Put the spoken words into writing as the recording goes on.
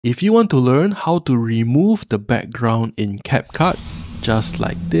If you want to learn how to remove the background in CapCut, just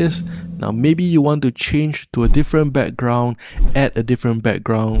like this, now maybe you want to change to a different background, add a different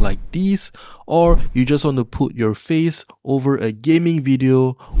background like these, or you just want to put your face over a gaming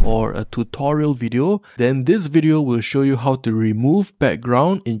video or a tutorial video, then this video will show you how to remove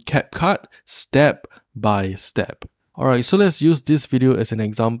background in CapCut step by step. Alright, so let's use this video as an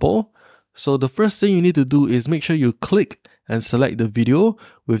example. So the first thing you need to do is make sure you click and select the video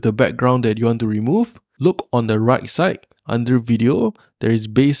with the background that you want to remove. Look on the right side. Under video, there is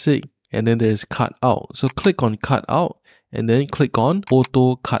basic and then there is cut out. So click on cut out and then click on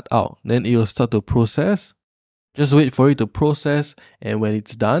auto cut out. Then it will start to process. Just wait for it to process, and when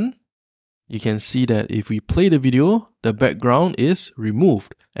it's done, you can see that if we play the video, the background is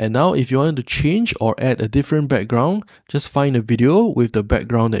removed. And now if you want to change or add a different background, just find a video with the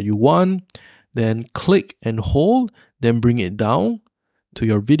background that you want, then click and hold, then bring it down to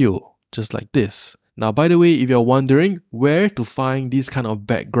your video, just like this. Now, by the way, if you're wondering where to find these kind of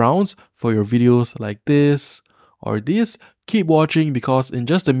backgrounds for your videos like this or this, keep watching, because in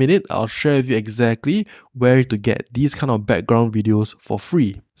just a minute, I'll share with you exactly where to get these kind of background videos for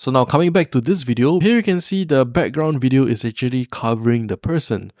free. So now coming back to this video, here you can see the background video is actually covering the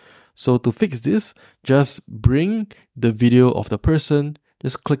person. So to fix this, just bring the video of the person,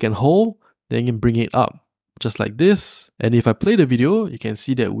 just click and hold, then you can bring it up, just like this. And if I play the video, you can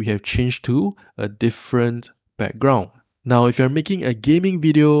see that we have changed to a different background. Now, if you're making a gaming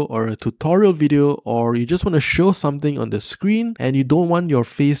video or a tutorial video, or you just want to show something on the screen and you don't want your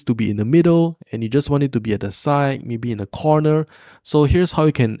face to be in the middle and you just want it to be at the side, maybe in a corner. So here's how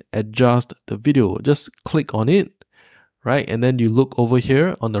you can adjust the video. Just click on it, right? And then you look over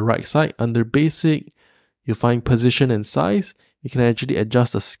here on the right side under basic, you find position and size. You can actually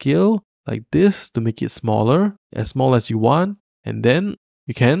adjust the scale like this to make it smaller, as small as you want. And then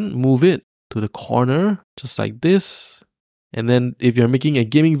you can move it to the corner, just like this. And then if you're making a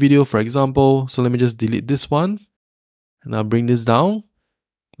gaming video, for example, so let me just delete this one and I'll bring this down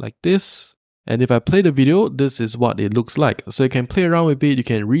like this. And if I play the video, this is what it looks like. So you can play around with it, you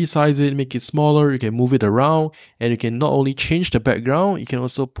can resize it, make it smaller, you can move it around, and you can not only change the background, you can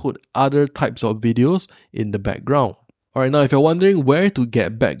also put other types of videos in the background. Alright, now if you're wondering where to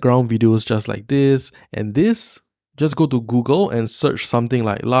get background videos just like this and this, just go to Google and search something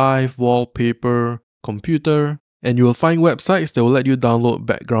like live wallpaper computer, and you will find websites that will let you download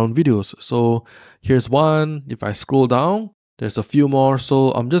background videos. So here's one. If I scroll down, there's a few more.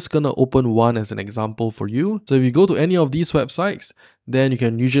 So I'm just gonna open one as an example for you. So if you go to any of these websites, then you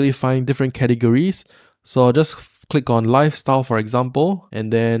can usually find different categories. So I'll just click on lifestyle, for example,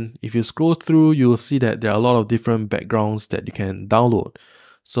 and then if you scroll through, you'll see that there are a lot of different backgrounds that you can download.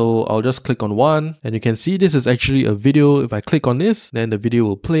 So I'll just click on one, and you can see this is actually a video. If I click on this, then the video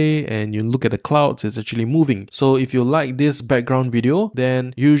will play, and you look at the clouds, it's actually moving. So if you like this background video,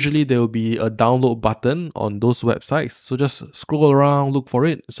 then usually there will be a download button on those websites. So just scroll around, look for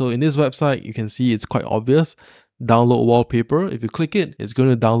it. So in this website, you can see it's quite obvious. Download wallpaper. If you click it, it's going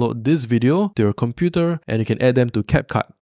to download this video to your computer, and you can add them to CapCut.